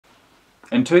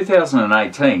In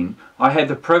 2018, I had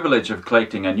the privilege of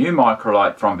collecting a new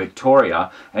Microlight from Victoria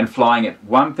and flying it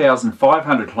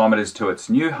 1,500 kilometres to its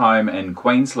new home in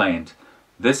Queensland.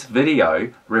 This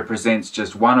video represents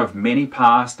just one of many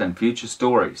past and future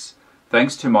stories.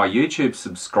 Thanks to my YouTube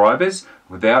subscribers,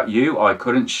 without you I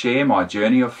couldn't share my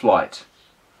journey of flight.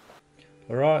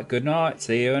 Alright, good night,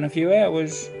 see you in a few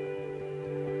hours.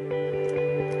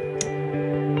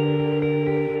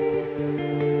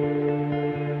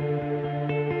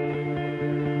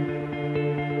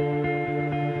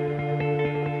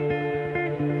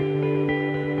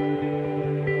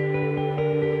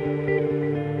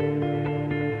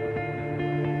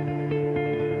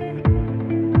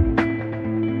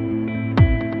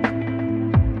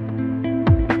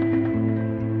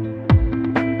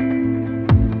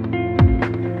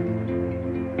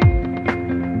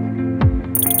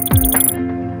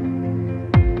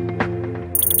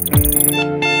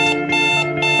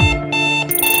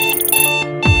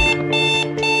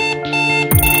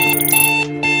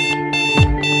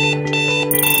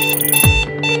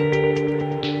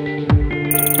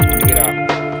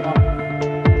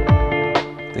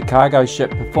 The cargo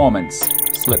ship Performance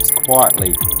slips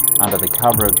quietly under the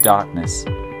cover of darkness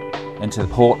into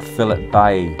Port Phillip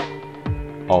Bay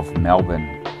of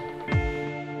Melbourne.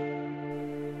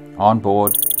 On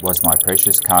board was my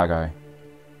precious cargo.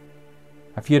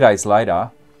 A few days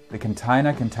later, the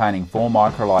container containing 4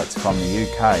 microlights from the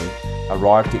UK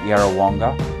arrived at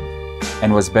Yarrawonga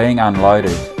and was being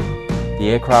unloaded. The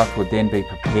aircraft would then be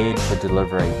prepared for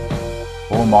delivery.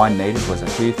 All mine needed was a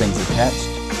few things attached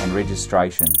and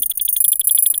registration.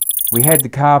 We had the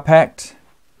car packed,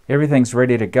 everything's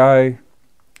ready to go.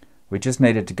 We just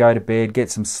needed to go to bed, get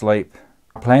some sleep.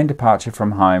 Our planned departure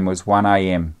from home was 1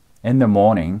 AM in the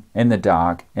morning, in the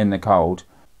dark, in the cold,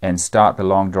 and start the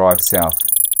long drive south.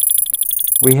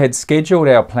 We had scheduled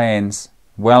our plans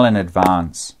well in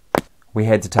advance. We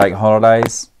had to take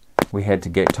holidays, we had to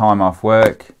get time off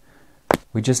work.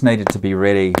 We just needed to be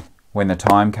ready when the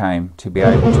time came to be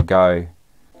able to go.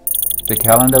 The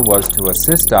calendar was to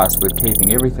assist us with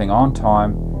keeping everything on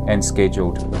time and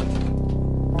scheduled.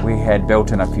 We had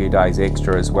built in a few days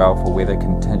extra as well for weather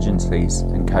contingencies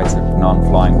in case of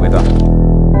non-flying weather.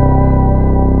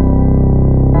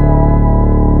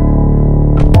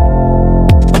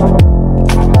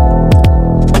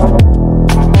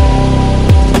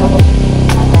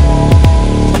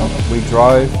 We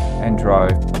drove and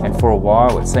drove, and for a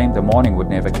while it seemed the morning would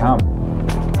never come.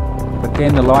 But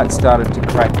then the light started to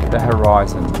crack the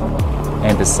horizon,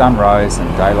 and the sun rose and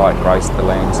daylight graced the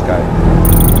landscape.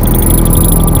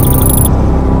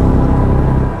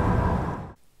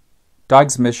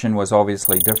 Doug's mission was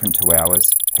obviously different to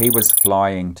ours. He was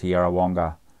flying to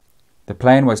Yarrawonga. The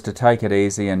plan was to take it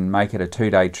easy and make it a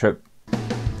 2-day trip,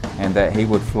 and that he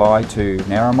would fly to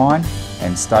Narromine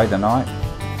and stay the night,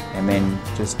 and then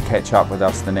just catch up with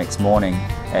us the next morning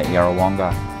at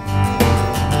Yarrawonga.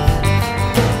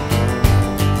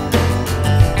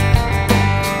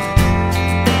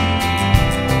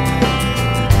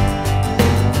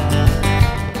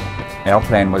 Our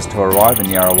plan was to arrive in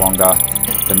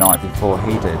Yarrawonga the night before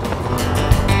he did.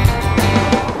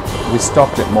 We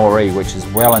stopped at Moree, which is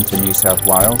well into New South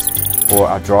Wales,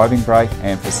 for a driving break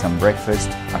and for some breakfast,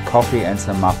 a coffee and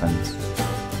some muffins.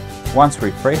 Once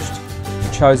refreshed, we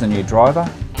chose a new driver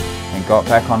and got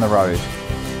back on the road.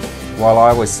 While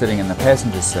I was sitting in the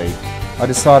passenger seat, I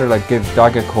decided I'd give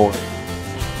Doug a call.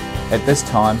 At this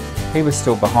time, he was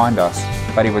still behind us,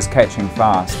 but he was catching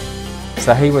fast.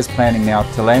 So he was planning now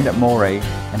to land at Moree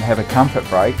and have a comfort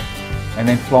break and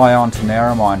then fly on to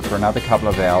Narromine for another couple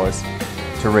of hours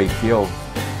to refuel.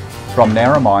 From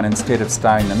Narromine, instead of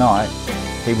staying the night,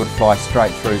 he would fly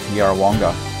straight through to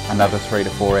Yarrawonga, another 3 to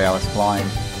 4 hours flying.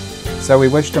 So we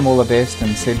wished him all the best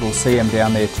and said we'll see him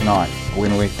down there tonight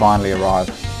when we finally arrive.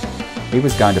 He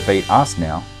was going to beat us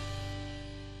now.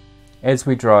 As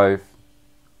we drove,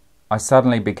 I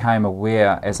suddenly became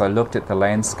aware as I looked at the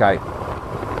landscape,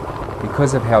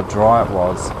 because of how dry it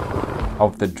was,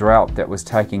 of the drought that was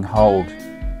taking hold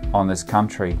on this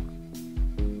country.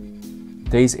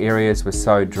 These areas were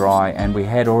so dry, and we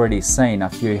had already seen a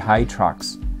few hay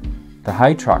trucks. The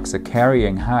hay trucks are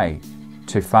carrying hay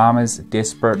to farmers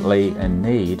desperately in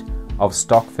need of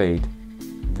stock feed.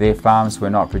 Their farms were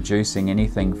not producing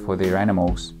anything for their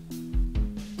animals.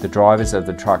 The drivers of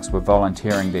the trucks were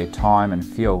volunteering their time and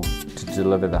fuel to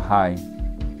deliver the hay.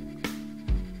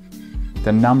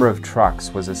 The number of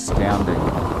trucks was astounding.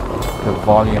 The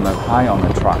volume of hay on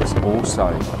the trucks also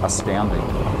astounding.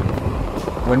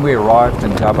 When we arrived in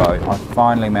Dubbo, I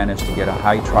finally managed to get a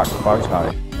hay truck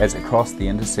photo as it crossed the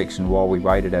intersection while we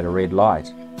waited at a red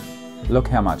light. Look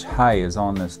how much hay is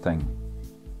on this thing.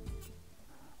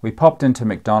 We popped into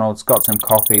McDonald's, got some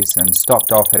coffees and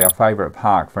stopped off at our favourite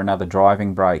park for another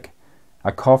driving break.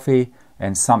 A coffee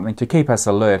and something to keep us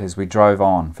alert as we drove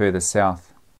on further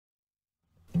south.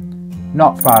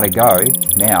 Not far to go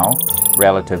now,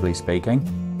 relatively speaking.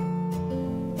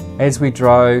 As we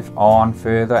drove on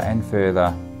further and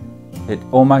further, it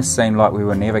almost seemed like we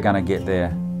were never going to get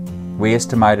there. We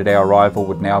estimated our arrival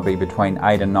would now be between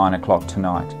 8 and 9 o'clock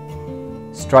tonight.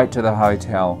 Straight to the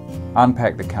hotel,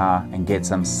 unpack the car and get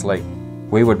some sleep.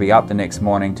 We would be up the next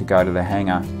morning to go to the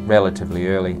hangar relatively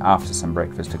early, after some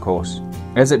breakfast of course.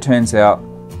 As it turns out,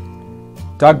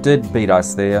 Doug did beat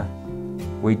us there.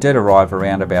 We did arrive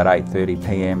around about 8:30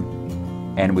 PM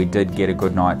and we did get a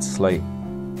good night's sleep.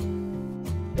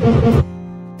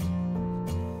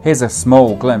 Here's a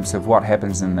small glimpse of what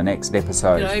happens in the next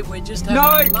episode. G'day, we're just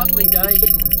having a lovely day.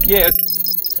 Yeah.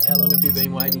 So how long have you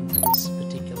been waiting for this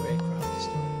particular aircraft?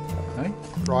 Hey,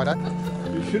 Friday.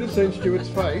 You should have seen Stuart's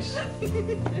face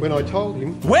when I told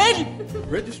him. When?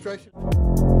 Registration.